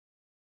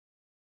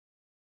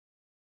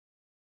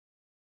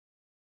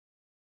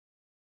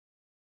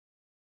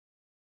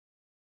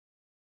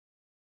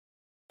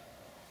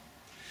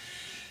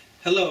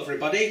Hello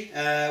everybody,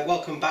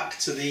 welcome back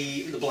to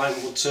the Blind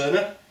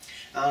Woodturner,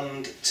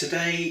 and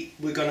today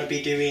we're going to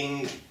be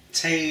doing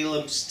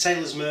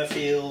Taylor's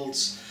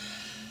Mirfield's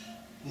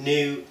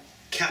new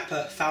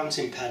Kappa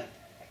fountain pen.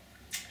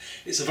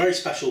 It's a very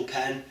special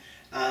pen,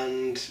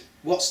 and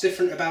what's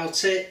different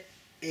about it,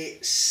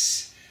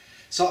 it's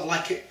sort of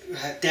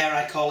like, dare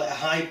I call it, a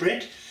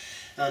hybrid,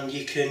 and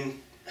you can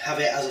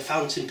have it as a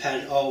fountain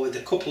pen or with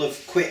a couple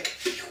of quick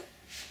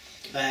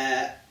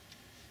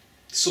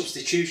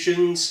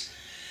substitutions.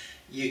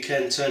 You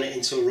can turn it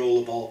into a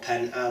rollerball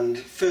pen, and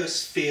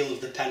first feel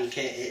of the pen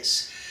kit,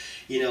 it's,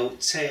 you know,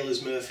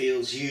 Taylor's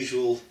Mirfield's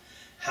usual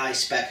high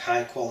spec,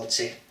 high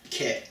quality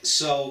kit.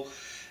 So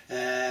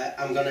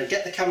I'm going to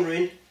get the camera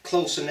in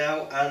closer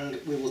now,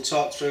 and we will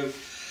talk through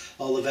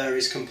all the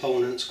various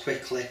components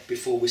quickly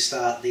before we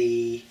start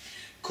the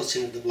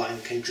cutting of the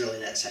blank and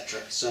drilling, etc.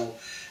 So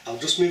I'll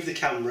just move the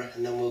camera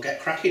and then we'll get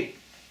cracking.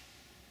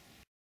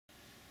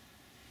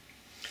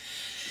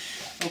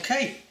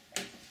 Okay,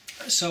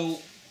 so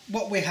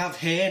what we have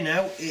here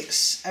now,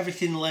 it's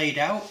everything laid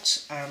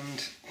out, and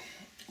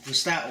if we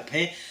start up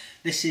here,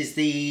 this is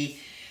the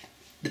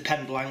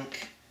pen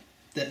blank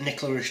that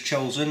Nicola has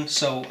chosen.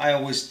 So I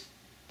always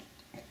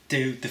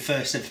do the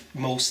first of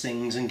most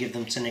things and give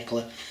them to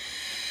Nicola.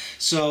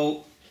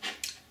 So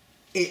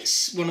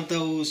it's one of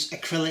those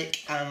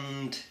acrylic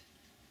and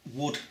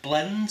wood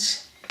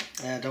blends.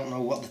 I don't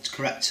know what the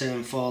correct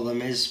term for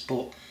them is,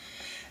 but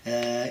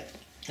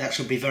that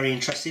should be very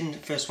interesting. The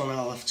first one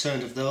I'll have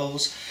turned of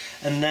those.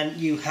 And then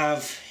you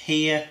have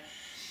here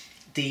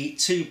the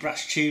two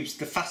brass tubes,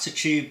 the fatter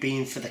tube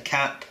being for the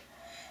cap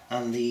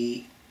and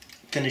the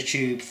thinner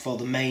tube for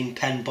the main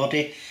pen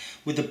body,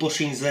 with the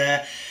bushings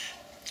there.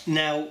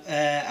 Now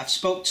I've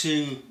spoke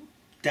to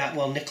Dan,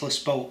 well, Nicola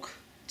spoke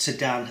to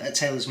Dan at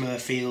Taylor's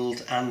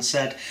Mirfield and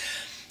said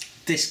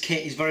this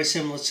kit is very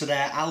similar to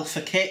their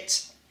Alpha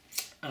kit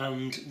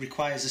and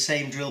requires the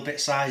same drill bit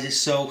sizes,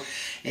 so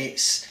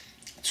it's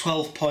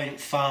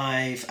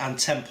 12.5 and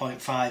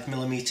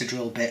 10.5mm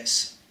drill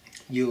bits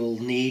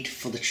you'll need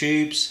for the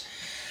tubes.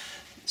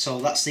 So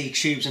that's the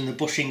tubes and the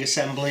bushing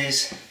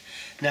assemblies.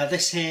 Now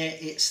this here,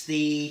 it's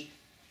the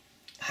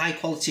high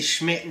quality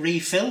Schmidt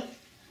refill,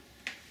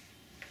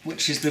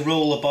 which is the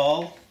roller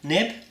ball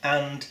nib,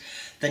 and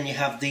then you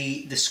have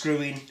the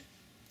screwing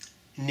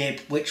nib,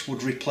 which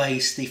would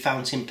replace the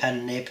fountain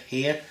pen nib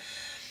here.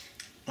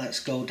 Let's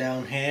go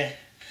down here.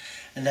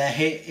 And there,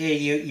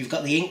 here you've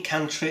got the ink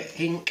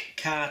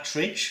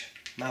cartridge.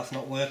 Mouth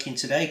not working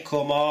today.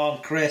 Come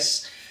on,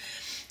 Chris.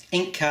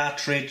 Ink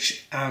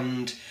cartridge,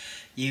 and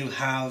you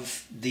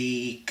have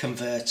the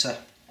converter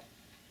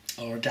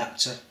or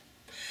adapter.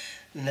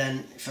 And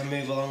then if I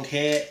move along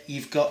here,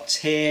 you've got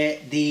here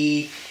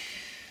the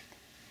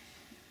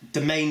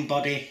main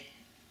body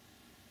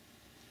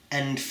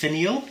end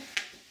finial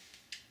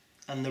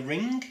and the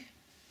ring.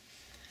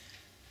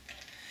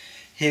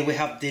 Here we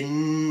have the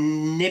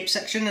nib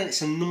section, and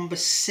it's a number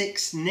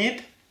 6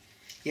 nib.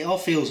 It all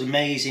feels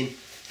amazing,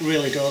 it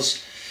really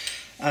does.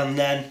 And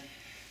then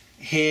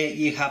here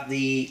you have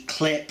the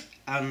clip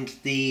and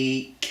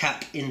the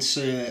cap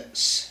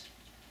inserts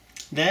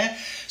there.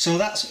 So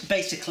that's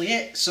basically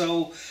it.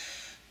 So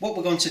what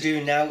we're going to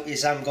do now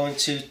is I'm going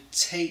to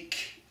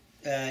take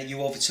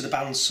you over to the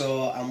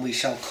bandsaw, and we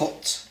shall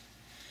cut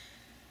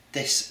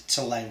this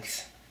to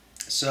length.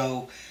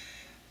 So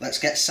let's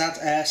get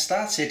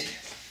started.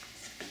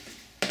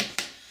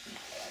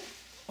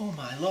 Oh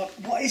my lord,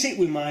 what is it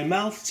with my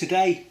mouth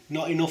today?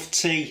 Not enough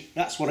tea,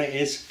 that's what it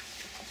is.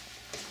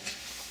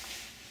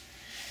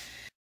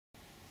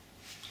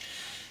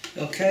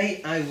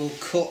 Okay, I will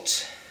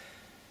cut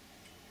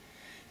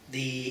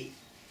the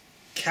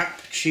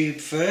cap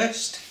tube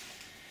first.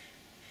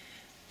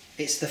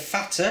 It's the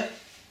fatter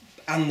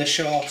and the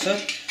shorter,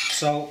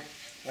 so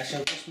I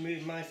shall just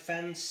move my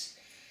fence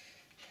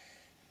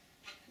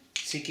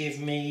to give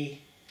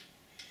me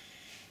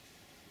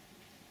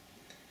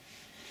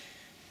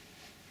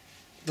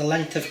the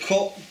length of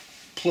cut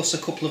plus a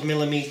couple of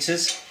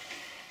millimeters.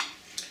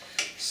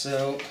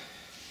 So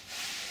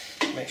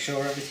make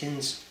sure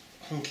everything's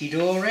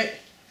hunky-dory,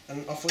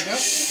 and off we go.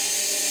 Hands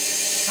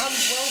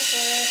well,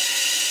 sir.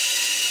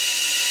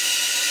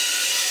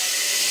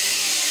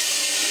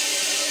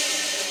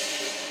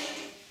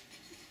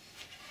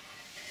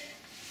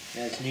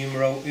 There's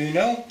numero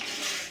uno.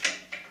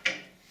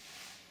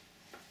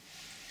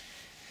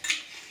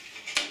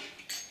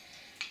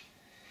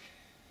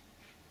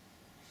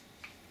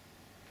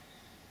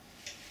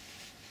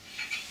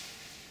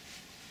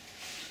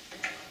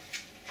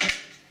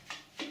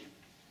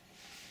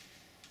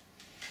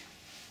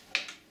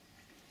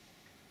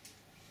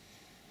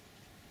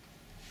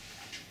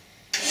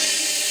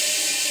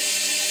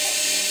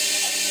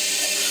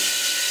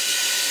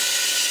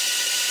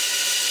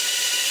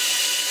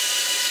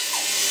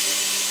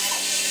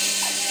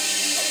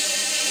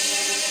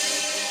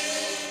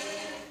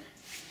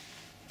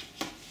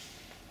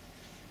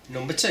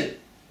 Number 2.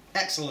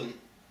 Excellent.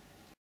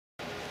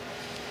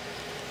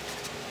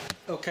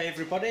 Okay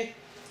everybody,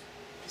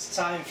 it's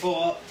time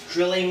for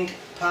drilling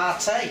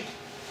part A.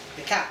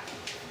 the cap.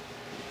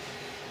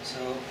 So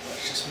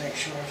let's just make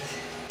sure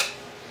everything.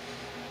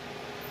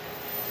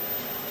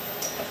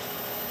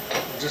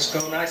 We'll just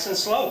go nice and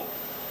slow.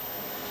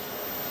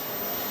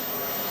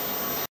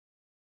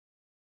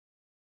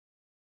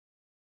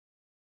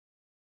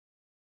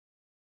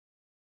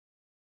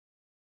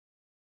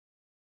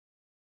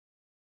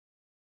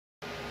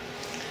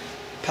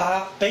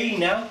 Part B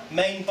now,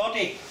 main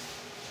body.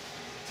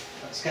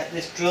 Let's get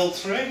this drilled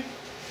through.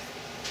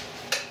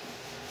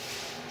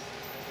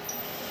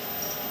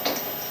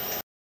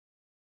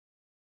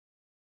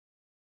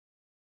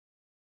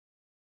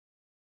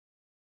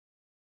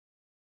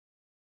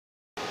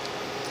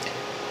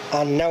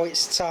 And now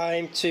it's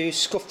time to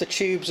scuff the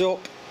tubes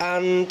up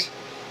and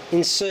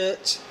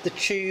insert the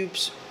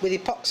tubes with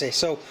epoxy.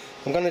 So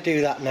I'm going to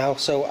do that now,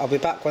 so I'll be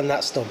back when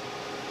that's done.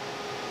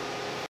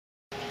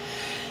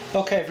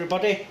 Okay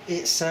everybody,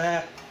 it's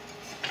time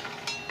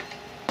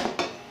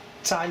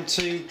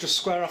to just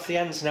square off the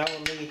ends now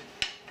on the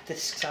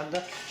disc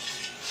sander.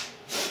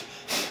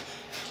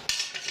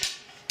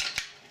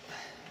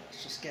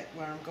 Let's just get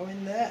where I'm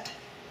going there.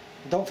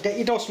 And don't forget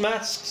your dust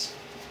masks.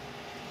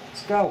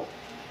 Let's go.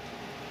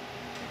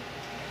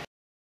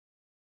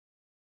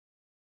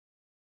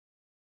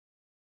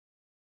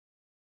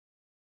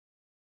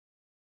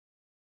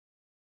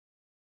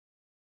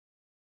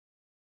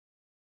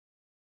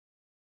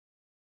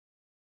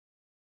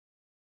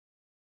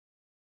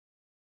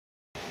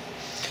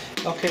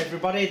 Okay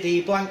everybody,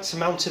 the blanks are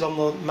mounted on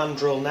the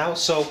mandrel now,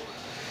 so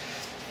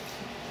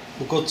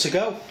we're good to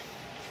go.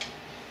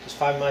 Just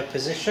find my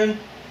position. And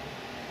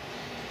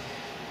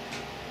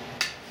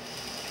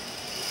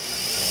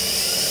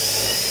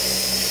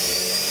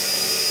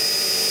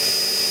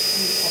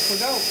off we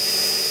go.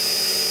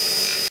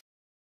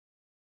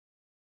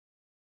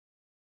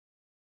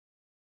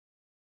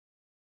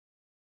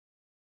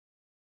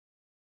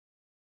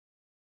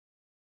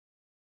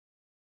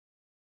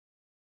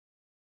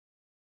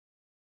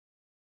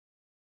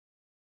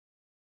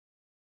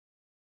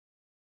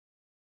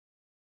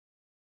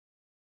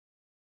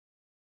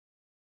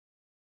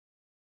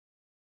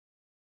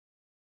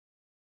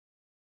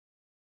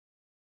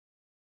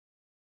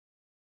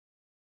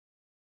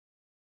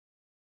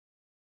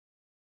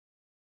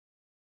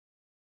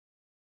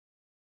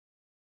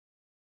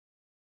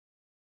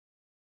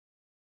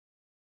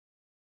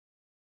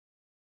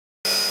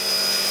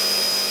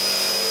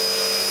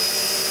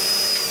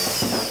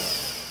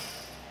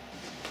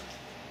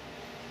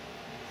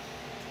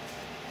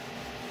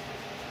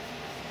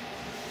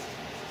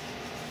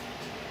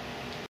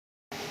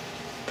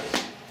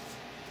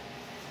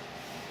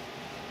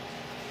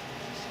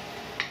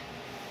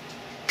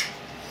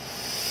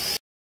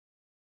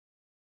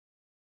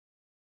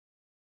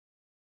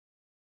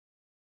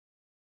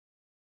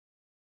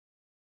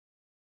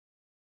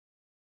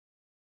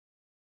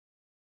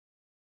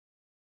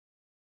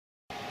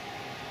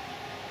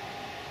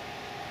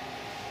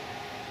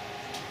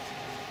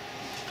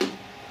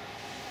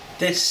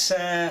 This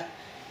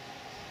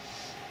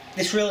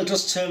really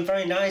does turn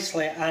very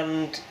nicely,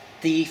 and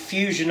the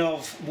fusion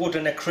of wood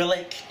and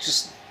acrylic,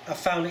 I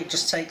found it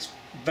just takes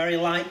very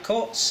light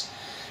cuts,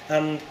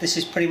 and this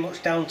is pretty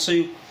much down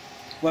to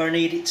where I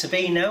need it to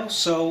be now,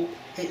 so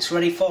it's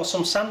ready for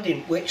some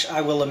sanding, which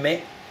I will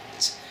omit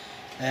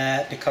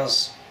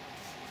because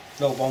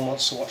no one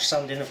wants to watch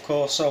sanding, of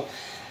course. So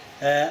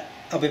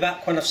I'll be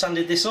back when I've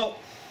sanded this up.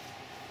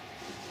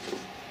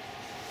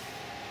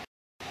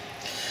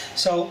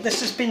 So this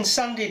has been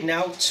sanded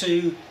now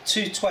to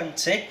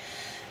 220,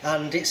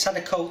 and it's had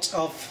a coat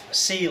of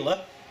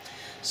sealer,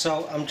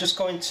 so I'm just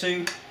going to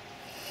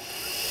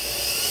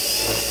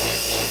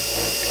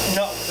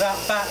knock that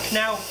back.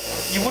 Now,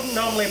 you wouldn't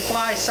normally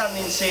apply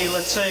sanding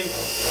sealer to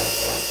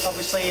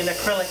obviously an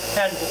acrylic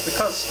pen, but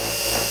because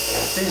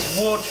there's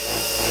wood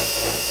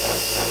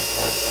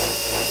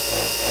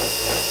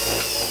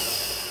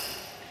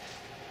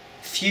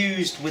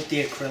fused with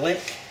the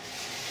acrylic,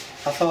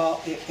 I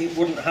thought it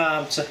wouldn't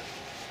harm to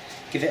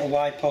give it a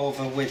wipe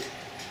over with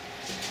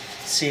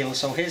sealer.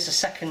 So here's the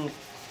second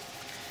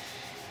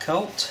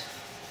coat.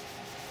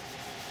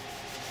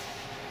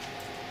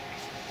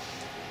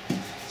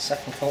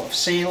 Second coat of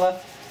sealer,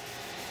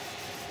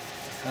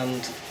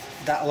 and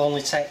that'll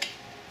only take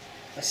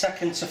a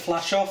second to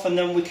flash off, and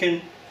then we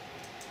can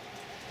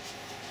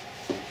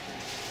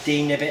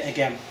denib it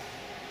again.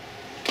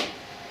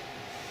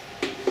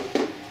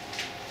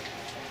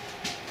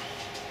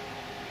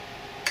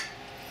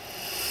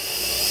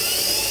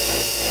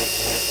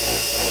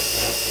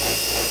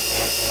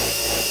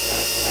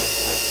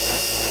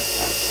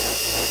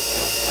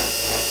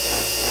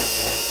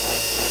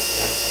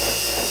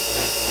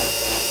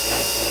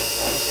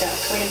 Get a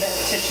clean bit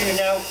of tissue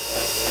now,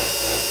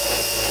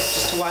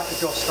 just to wipe the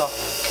dust off.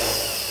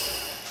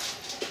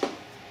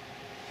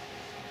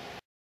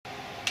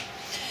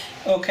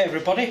 Okay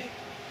everybody,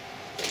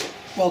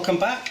 welcome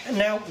back.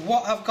 Now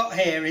what I've got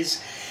here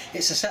is,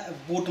 it's a set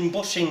of wooden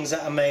bushings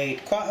that I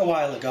made quite a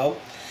while ago,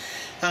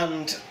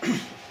 and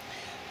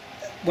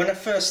when I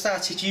first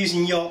started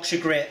using Yorkshire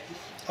grit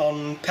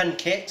on pen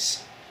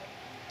kits,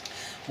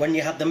 when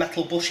you had the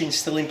metal bushing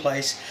still in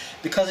place.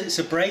 Because it's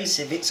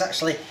abrasive,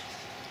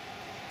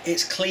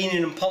 it's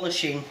cleaning and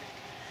polishing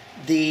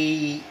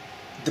the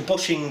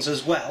bushings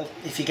as well.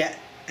 If you get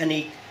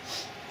any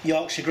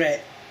Yorkshire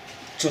grit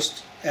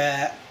just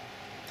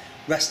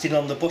resting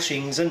on the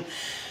bushings, and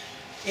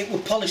it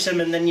would polish them,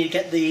 and then you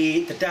get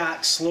the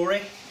dark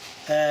slurry,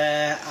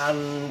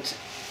 and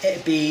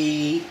it'd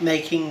be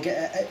making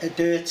a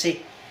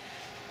dirty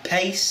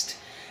paste.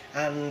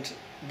 And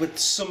with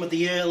some of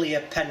the earlier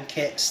pen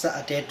kits that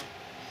I did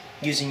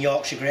using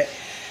Yorkshire grit,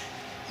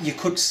 you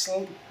could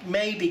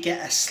maybe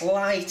get a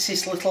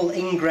slightest little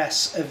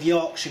ingress of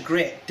Yorkshire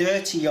grit,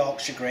 dirty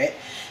Yorkshire grit,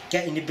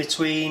 getting in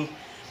between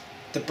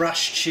the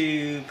brass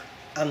tube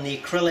and the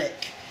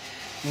acrylic.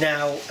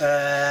 Now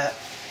that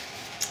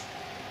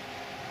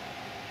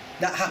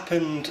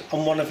happened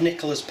on one of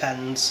Nicola's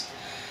pens,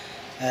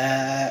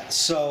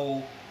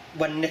 so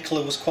when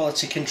Nicola was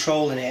quality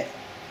controlling it,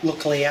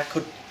 luckily I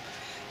could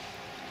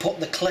put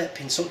the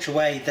clip in such a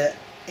way that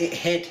it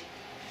hid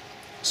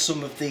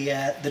some of the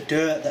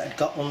dirt that had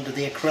got under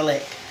the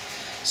acrylic.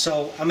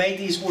 So I made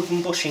these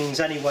wooden bushings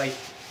anyway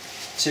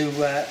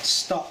to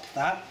stop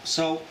that.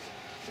 So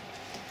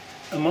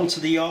I'm onto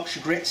the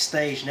Yorkshire grit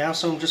stage now,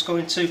 so I'm just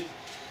going to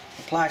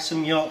apply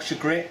some Yorkshire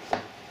grit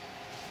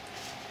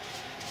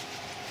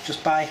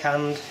just by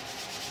hand.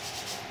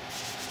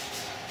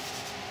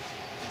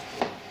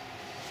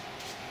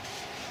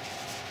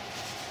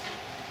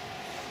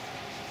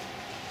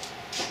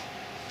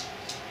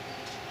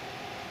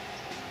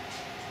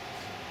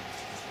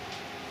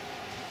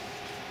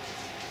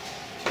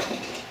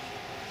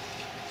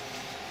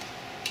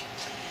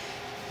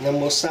 And then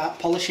we'll start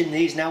polishing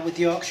these now with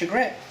Yorkshire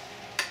grit.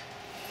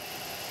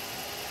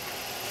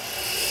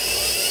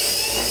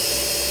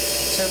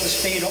 Turn the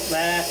speed up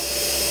there.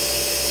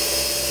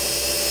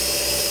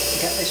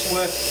 Get this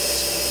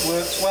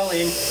worked well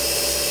in.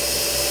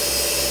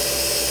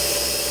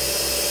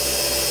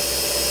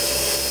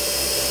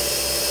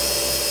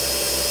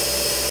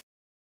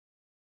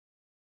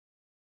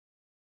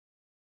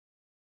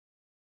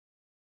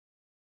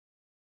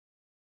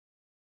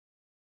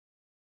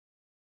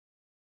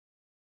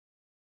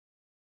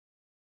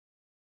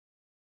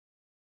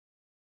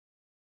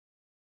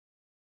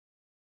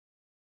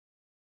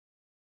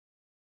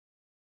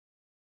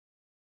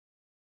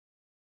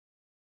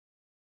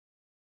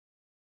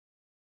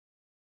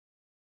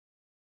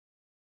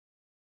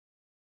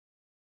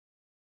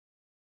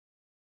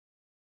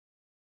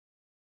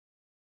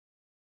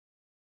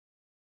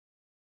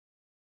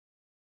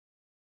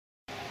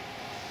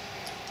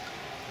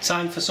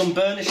 Time for some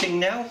burnishing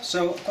now,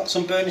 so I've got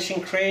some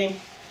burnishing cream.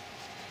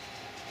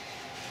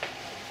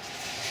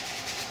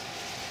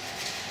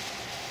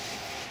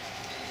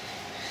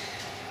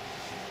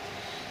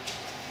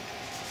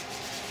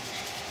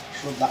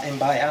 Rub that in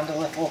by hand a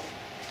little.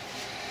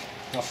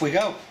 Off we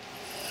go.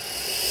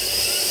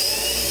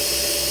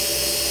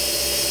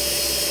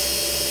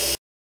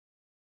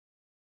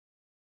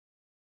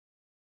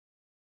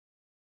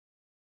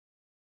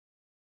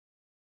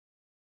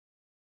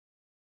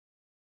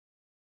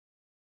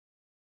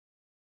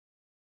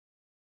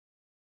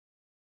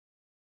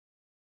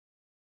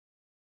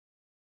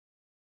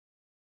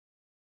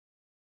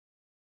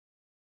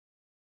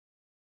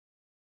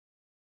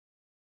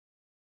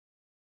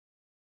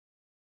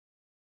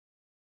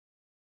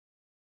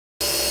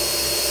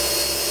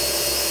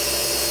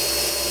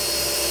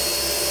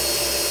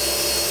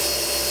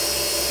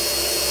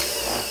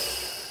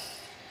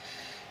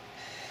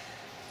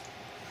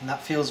 And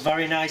that feels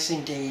very nice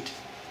indeed.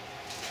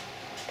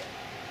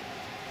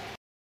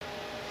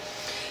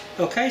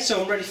 Okay,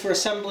 so I'm ready for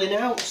assembly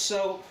now.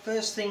 So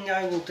first thing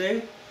I will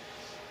do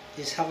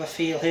is have a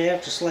feel here.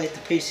 I've just laid the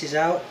pieces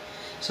out.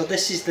 So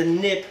this is the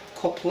nib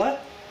coupler.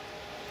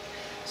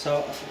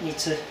 So I need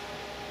to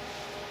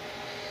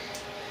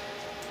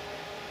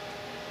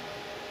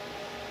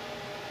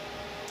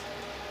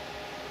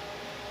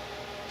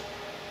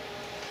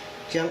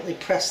gently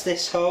press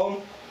this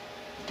home.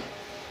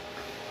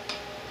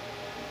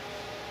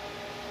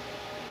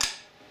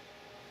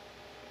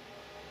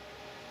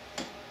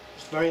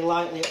 Very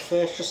lightly at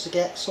first, just to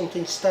get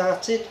something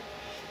started.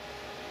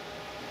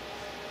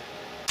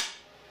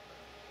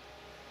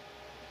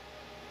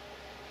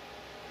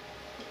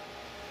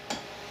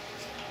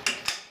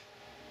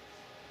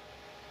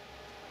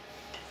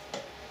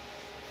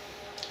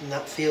 And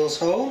that feels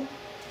home.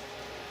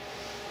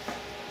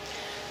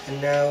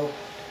 And now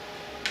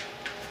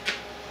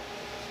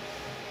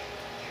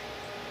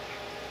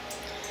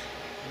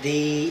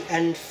the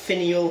end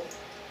finial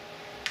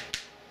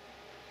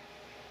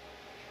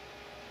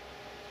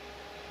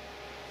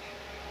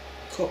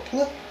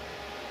coupler.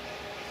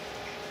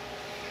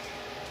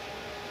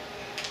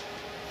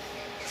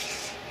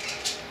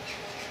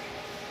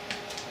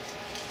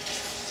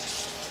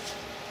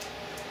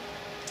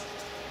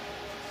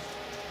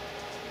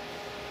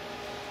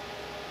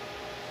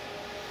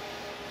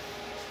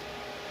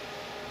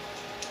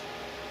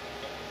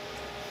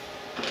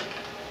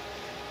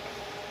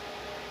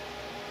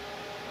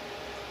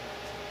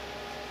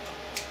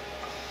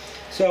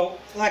 So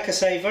like I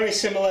say, very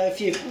similar.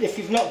 If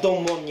you've not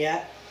done one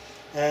yet,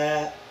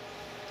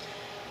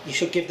 you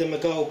should give them a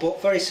go,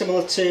 but very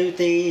similar to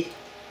the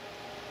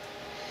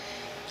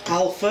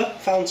Alpha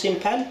fountain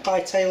pen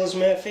by Taylor's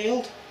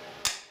Mirfield.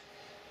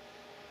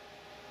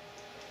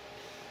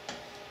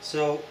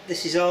 So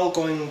this is all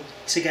going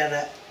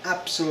together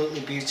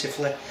absolutely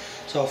beautifully.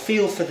 So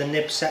feel for the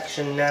nib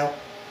section now.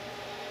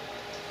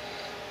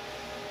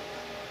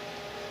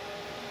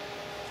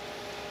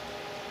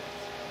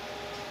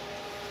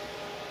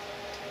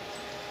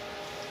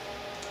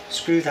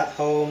 Screw that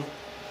home.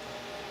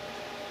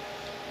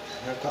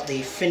 And I've got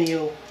the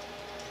finial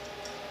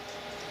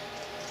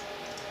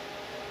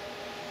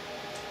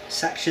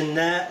section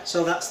there,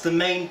 so that's the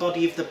main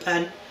body of the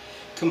pen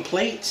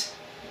complete.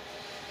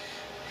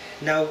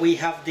 Now we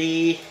have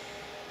the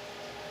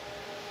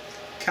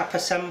cap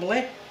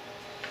assembly.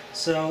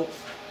 So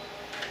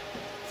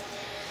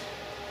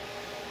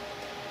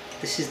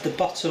this is the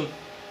bottom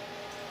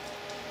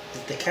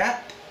of the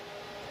cap.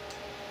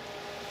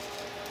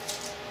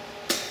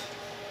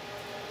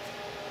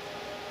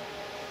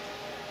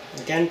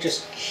 Again,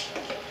 just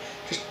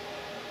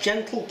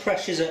gentle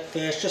pressures at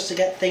first, just to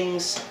get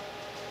things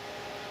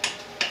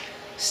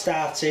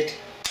started.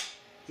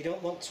 You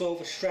don't want to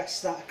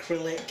overstress that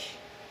acrylic,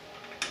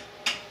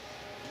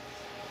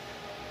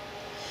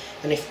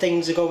 and if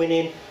things are going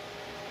in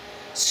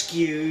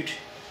skewed,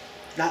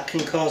 that can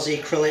cause the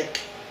acrylic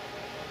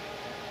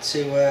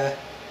to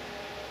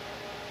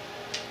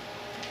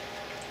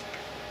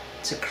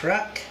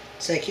crack.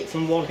 Take it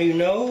from one who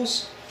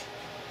knows.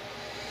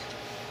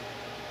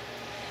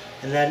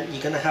 And then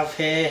you're going to have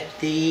here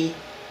the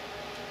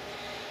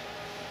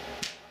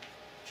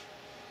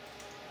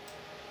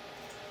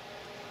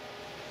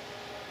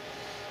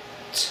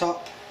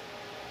top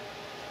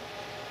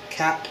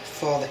cap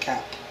for the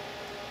cap.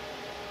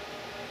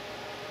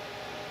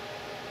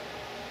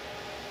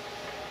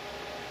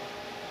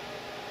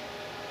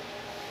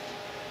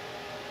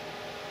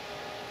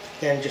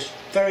 Again, just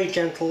very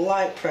gentle,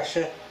 light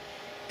pressure,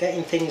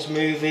 getting things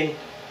moving.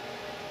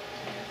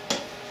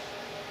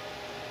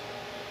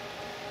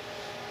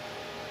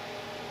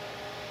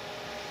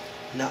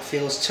 And that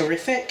feels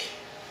terrific.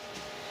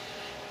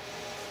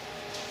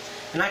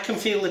 And I can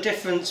feel the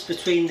difference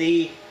between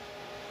the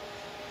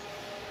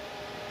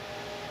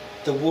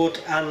wood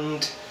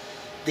and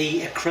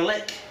the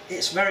acrylic.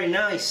 It's very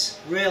nice,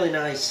 really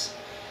nice.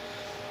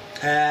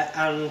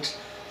 And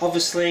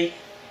obviously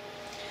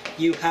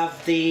you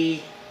have the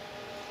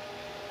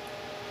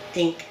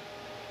ink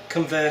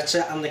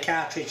converter and the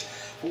cartridge.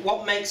 But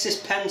what makes this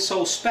pen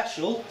so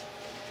special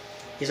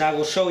is, I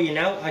will show you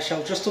now. I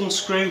shall just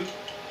unscrew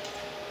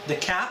the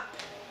cap.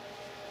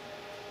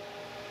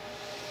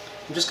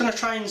 I'm just going to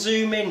try and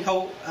zoom in.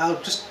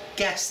 I'll just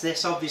guess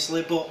this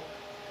obviously, but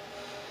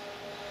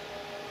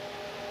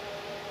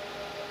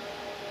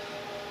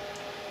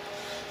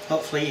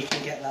hopefully you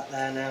can get that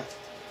there now.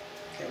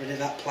 Get rid of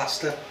that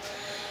plaster.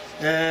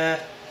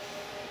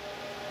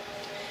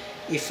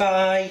 If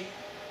I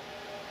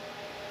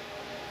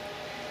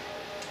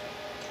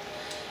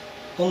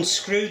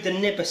unscrew the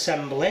nib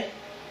assembly,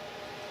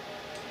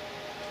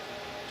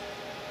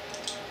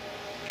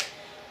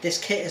 this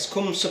kit has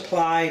come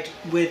supplied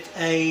with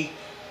a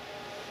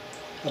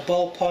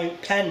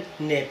ballpoint pen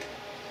nib,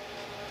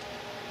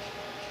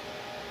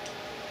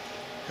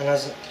 and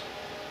as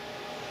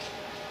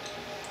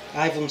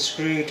I've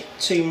unscrewed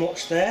too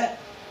much there,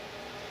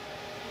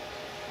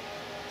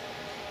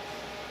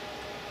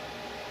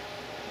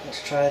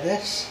 let's try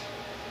this.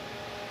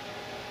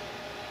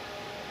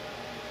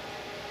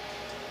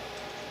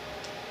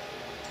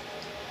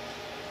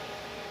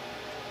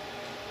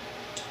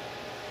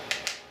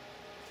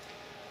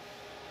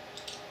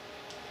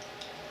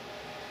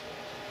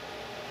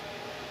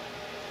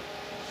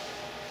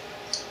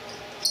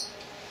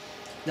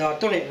 Now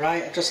I've done it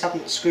right, I just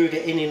haven't screwed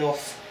it in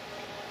enough.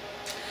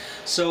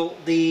 So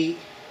the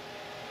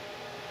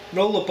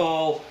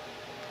rollerball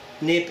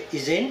nib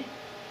is in.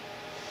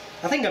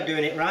 I think I'm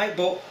doing it right,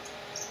 but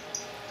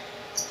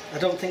I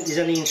don't think there's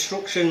any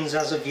instructions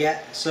as of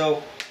yet,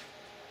 so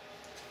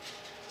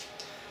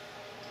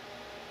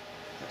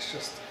that's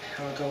just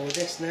how I go with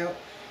this now.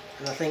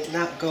 And I think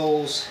that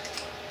goes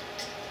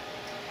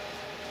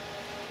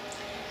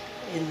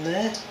in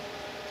there,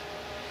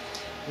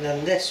 and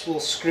then this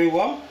will screw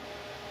on.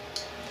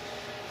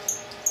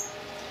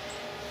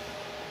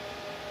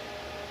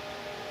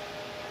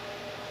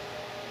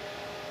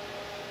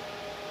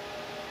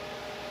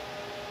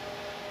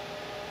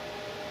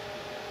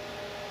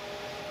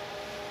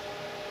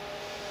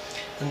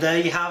 And there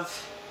you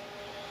have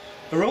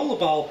a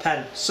rollerball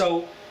pen.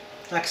 So,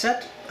 like I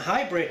said,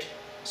 hybrid.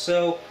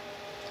 So,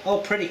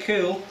 all pretty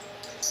cool.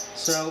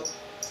 So,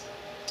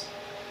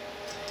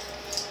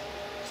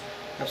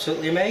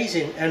 absolutely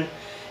amazing. And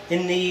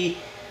in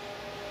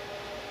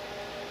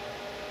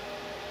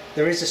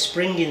there is a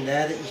spring in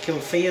there that you can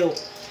feel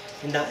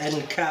in that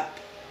end cap.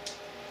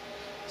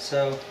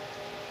 So,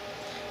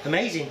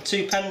 amazing.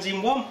 2 pens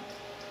in one.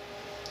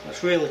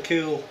 That's really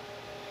cool.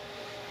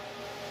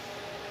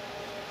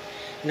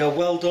 you know,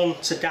 well done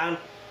to Dan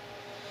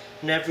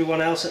and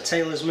everyone else at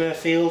Taylor's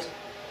Mirfield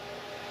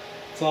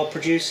for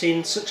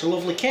producing such a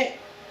lovely kit.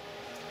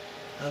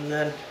 And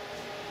then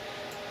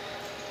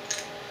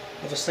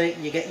obviously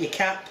you get your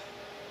cap.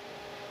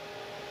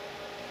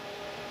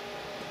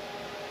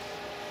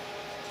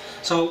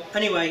 So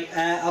anyway,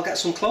 I'll get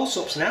some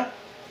close-ups now.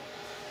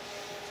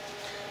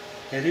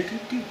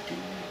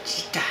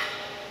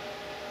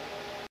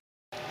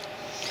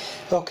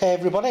 Okay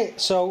everybody,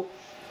 so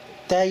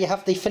there you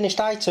have the finished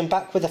item,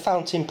 back with the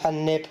fountain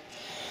pen nib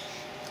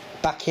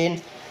back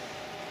in,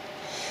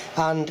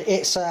 and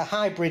it's a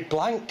hybrid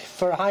blank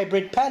for a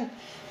hybrid pen.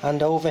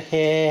 And over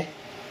here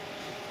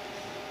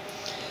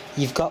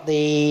you've got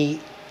the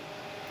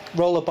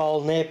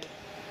rollerball nib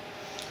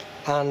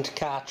and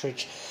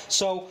cartridge.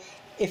 So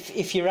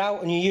if you're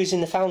out and you're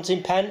using the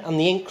fountain pen and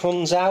the ink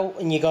runs out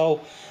and you go,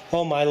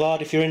 oh my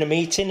lord, if you're in a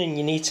meeting and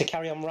you need to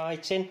carry on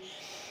writing,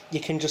 you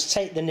can just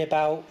take the nib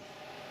out,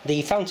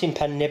 the fountain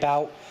pen nib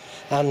out,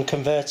 and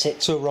convert it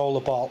to a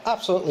rollerball.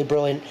 Absolutely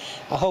brilliant.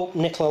 I hope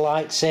Nicola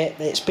likes it.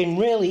 It's been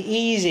really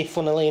easy,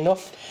 funnily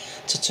enough,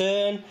 to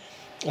turn.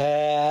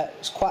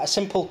 It's quite a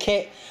simple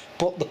kit,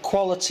 but the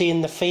quality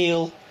and the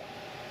feel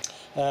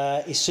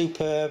is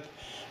superb.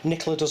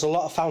 Nicola does a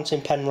lot of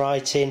fountain pen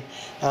writing,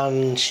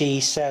 and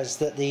she says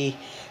that the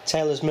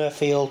Taylor's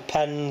Mirfield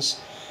pens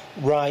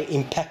write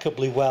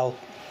impeccably well,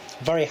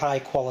 very high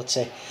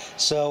quality.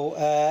 So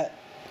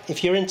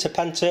if you're into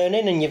pen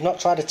turning and you've not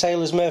tried a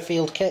Taylor's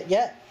Mirfield kit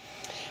yet,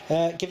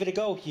 give it a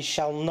go. You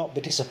shall not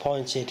be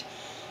disappointed.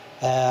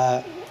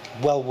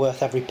 Well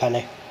worth every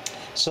penny.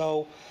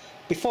 So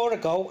before I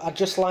go, I'd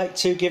just like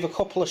to give a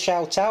couple of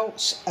shout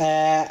outs,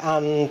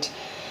 and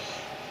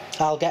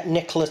I'll get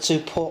Nicola to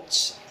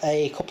put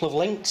a couple of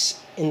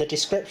links in the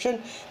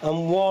description,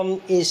 and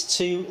one is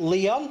to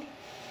Leon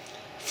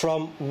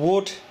from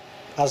Wood,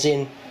 as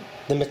in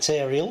the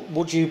material,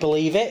 would you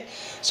believe it?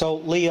 So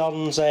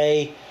Leon's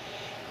a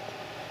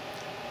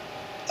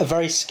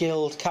very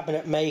skilled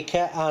cabinet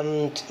maker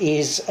and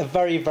is a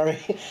very, very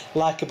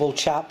likeable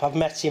chap. I've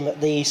met him at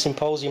the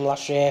symposium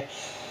last year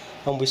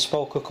and we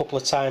spoke a couple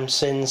of times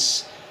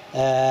since.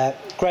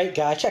 Great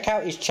guy. Check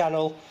out his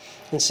channel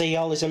and see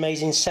all his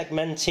amazing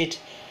segmented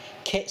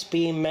kits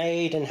being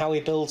made and how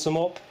he builds them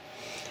up.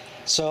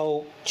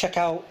 So check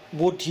out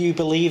Would You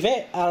Believe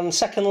It. And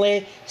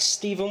secondly,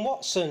 Stephen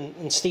Watson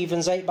and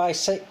Stephen's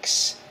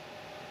 8x6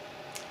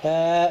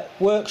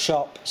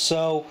 workshop.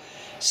 So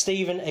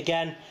Stephen,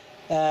 again,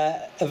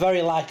 a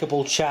very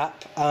likeable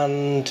chap,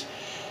 and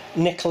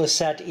Nicola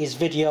said his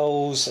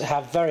videos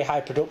have very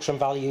high production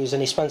values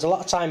and he spends a lot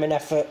of time and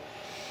effort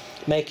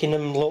making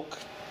them look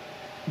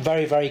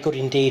very, very good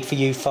indeed for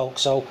you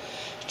folks. So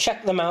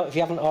check them out if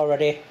you haven't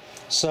already.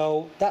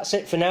 So that's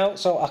it for now,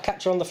 so I'll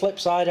catch you on the flip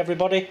side,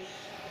 everybody.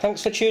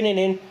 Thanks for tuning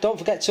in. Don't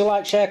forget to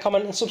like, share,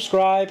 comment and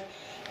subscribe.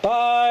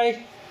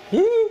 Bye.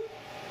 Woo.